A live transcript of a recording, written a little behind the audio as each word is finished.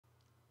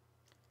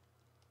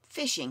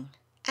Fishing,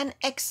 an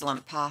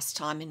excellent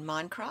pastime in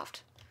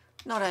Minecraft.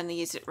 Not only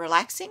is it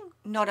relaxing,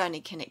 not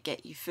only can it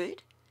get you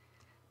food,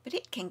 but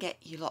it can get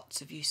you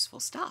lots of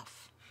useful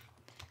stuff.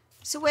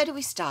 So where do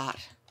we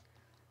start?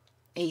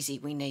 Easy,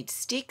 we need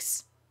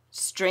sticks,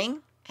 string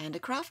and a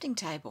crafting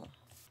table.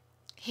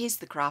 Here's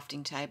the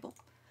crafting table,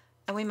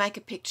 and we make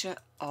a picture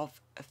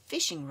of a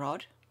fishing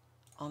rod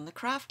on the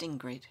crafting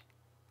grid.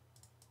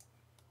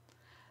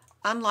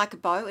 Unlike a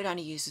bow, it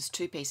only uses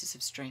 2 pieces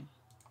of string.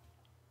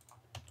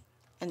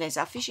 And there's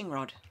our fishing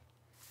rod.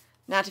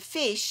 Now to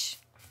fish,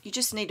 you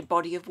just need a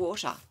body of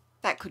water.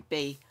 That could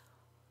be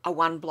a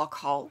 1-block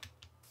hole,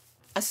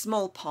 a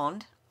small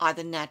pond,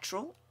 either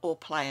natural or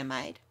player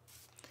made,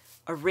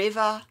 a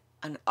river,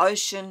 an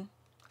ocean,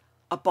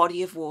 a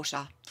body of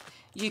water.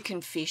 You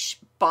can fish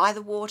by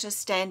the water,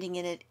 standing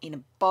in it, in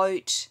a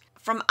boat,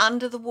 from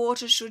under the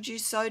water should you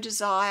so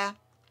desire.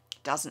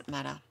 Doesn't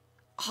matter.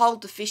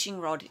 Hold the fishing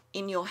rod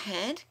in your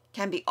hand,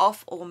 can be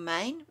off or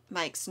main,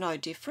 makes no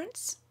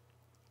difference.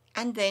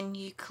 And then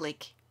you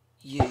click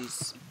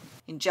use.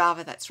 In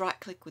Java, that's right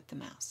click with the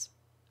mouse.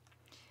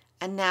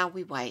 And now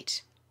we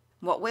wait.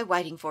 What we're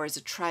waiting for is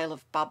a trail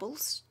of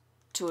bubbles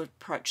to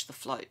approach the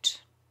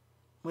float.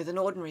 With an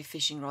ordinary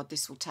fishing rod,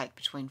 this will take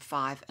between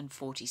 5 and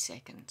 40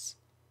 seconds.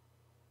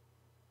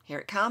 Here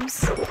it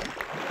comes.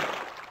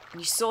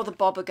 And you saw the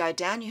bobber go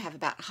down. You have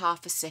about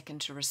half a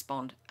second to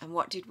respond. And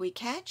what did we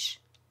catch?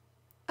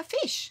 A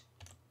fish.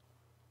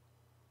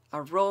 A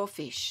raw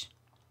fish.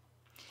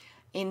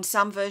 In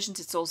some versions,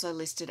 it's also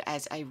listed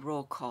as a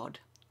raw cod.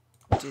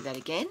 Do that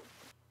again.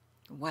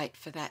 Wait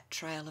for that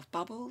trail of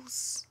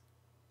bubbles.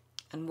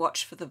 And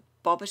watch for the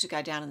bobber to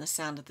go down and the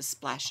sound of the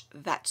splash.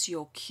 That's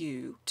your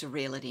cue to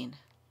reel it in.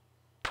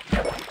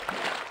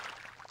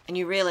 And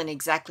you reel in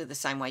exactly the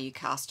same way you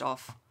cast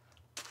off.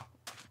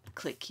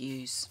 Click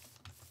use.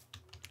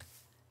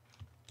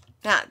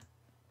 Now,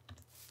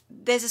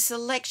 there's a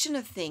selection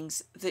of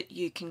things that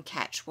you can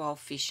catch while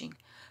fishing.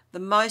 The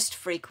most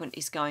frequent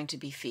is going to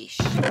be fish.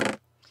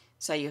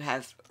 So you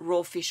have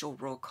raw fish or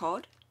raw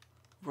cod,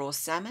 raw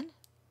salmon,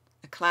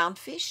 a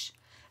clownfish,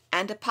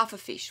 and a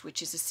pufferfish,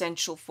 which is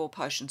essential for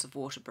potions of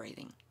water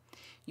breathing.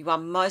 You are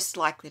most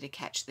likely to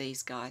catch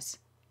these guys,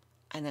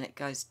 and then it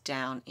goes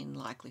down in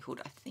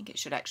likelihood. I think it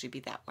should actually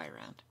be that way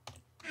around.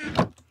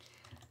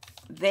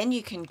 Then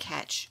you can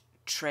catch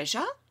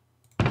treasure,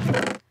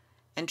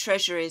 and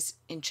treasure is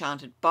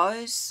enchanted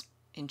bows,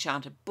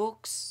 enchanted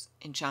books,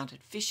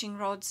 enchanted fishing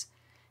rods,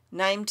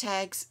 name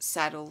tags,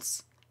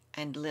 saddles,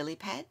 and lily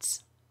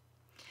pads.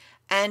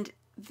 And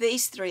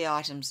these 3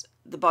 items,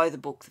 the bow, the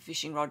book, the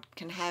fishing rod,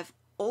 can have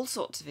all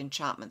sorts of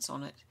enchantments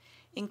on it,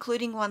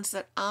 including ones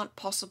that aren't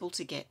possible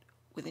to get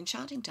with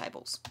enchanting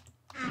tables.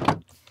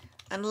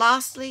 And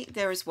lastly,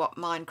 there is what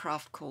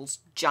Minecraft calls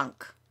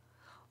junk,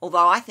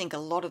 although I think a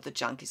lot of the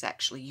junk is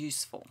actually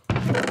useful.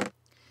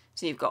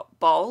 So you've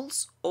got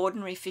bowls,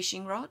 ordinary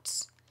fishing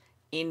rods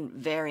in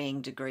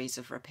varying degrees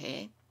of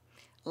repair,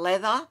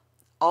 leather,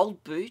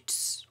 old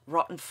boots,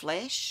 rotten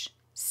flesh,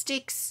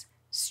 sticks,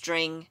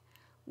 string,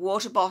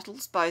 water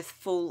bottles, both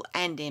full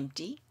and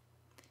empty,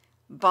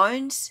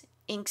 bones,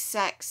 ink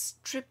sacks,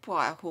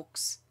 tripwire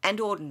hooks, and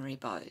ordinary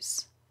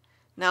bows.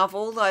 Now, of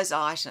all those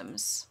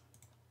items,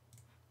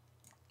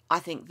 I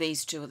think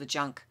these 2 are the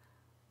junk.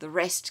 The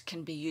rest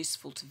can be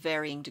useful to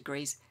varying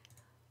degrees.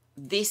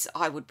 This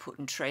I would put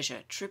in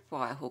treasure.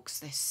 Tripwire hooks,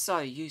 they're so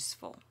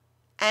useful.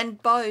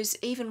 And bows,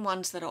 even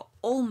ones that are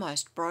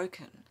almost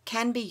broken,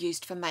 can be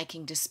used for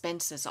making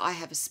dispensers. I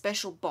have a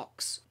special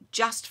box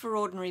just for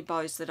ordinary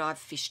bows that I've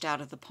fished out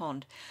of the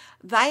pond.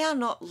 They are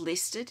not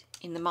listed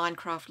in the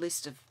Minecraft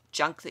list of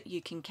junk that you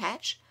can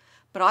catch,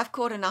 but I've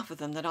caught enough of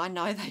them that I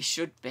know they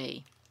should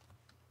be.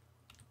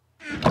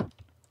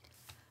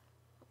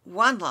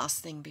 One last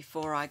thing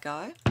before I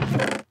go.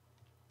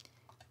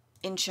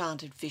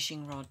 Enchanted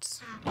fishing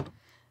rods.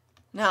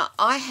 Now,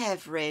 I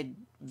have read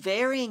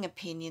varying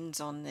opinions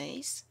on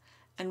these,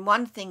 and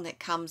one thing that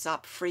comes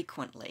up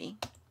frequently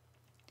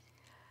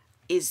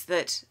is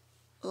that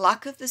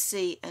Luck of the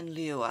Sea and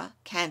Lure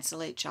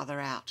cancel each other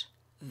out.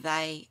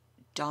 They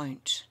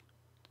don't.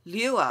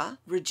 Lure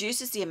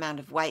reduces the amount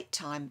of wait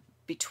time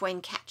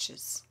between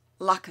catches.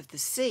 Luck of the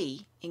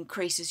Sea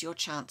increases your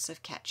chance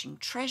of catching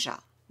treasure.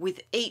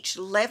 With each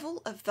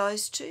level of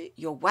those 2,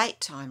 your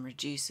wait time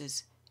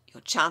reduces,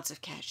 your chance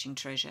of catching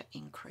treasure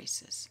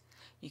increases.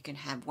 You can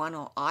have one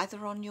or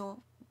either on your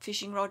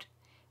fishing rod.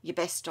 You're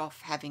best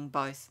off having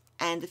both.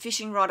 And the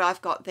fishing rod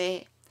I've got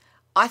there,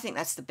 I think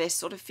that's the best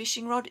sort of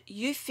fishing rod.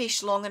 You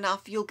fish long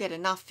enough, you'll get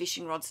enough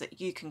fishing rods that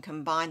you can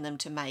combine them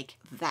to make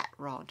that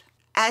rod.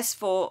 As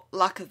for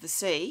Luck of the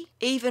Sea,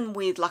 even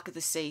with Luck of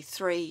the Sea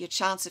 3, your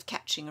chance of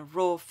catching a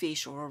raw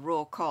fish or a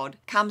raw cod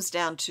comes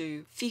down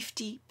to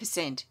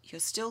 50%. You're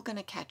still going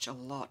to catch a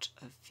lot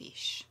of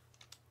fish.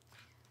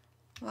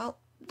 Well,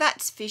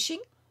 that's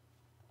fishing.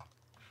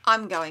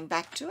 I'm going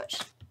back to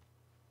it.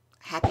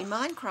 Happy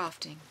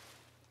Minecrafting.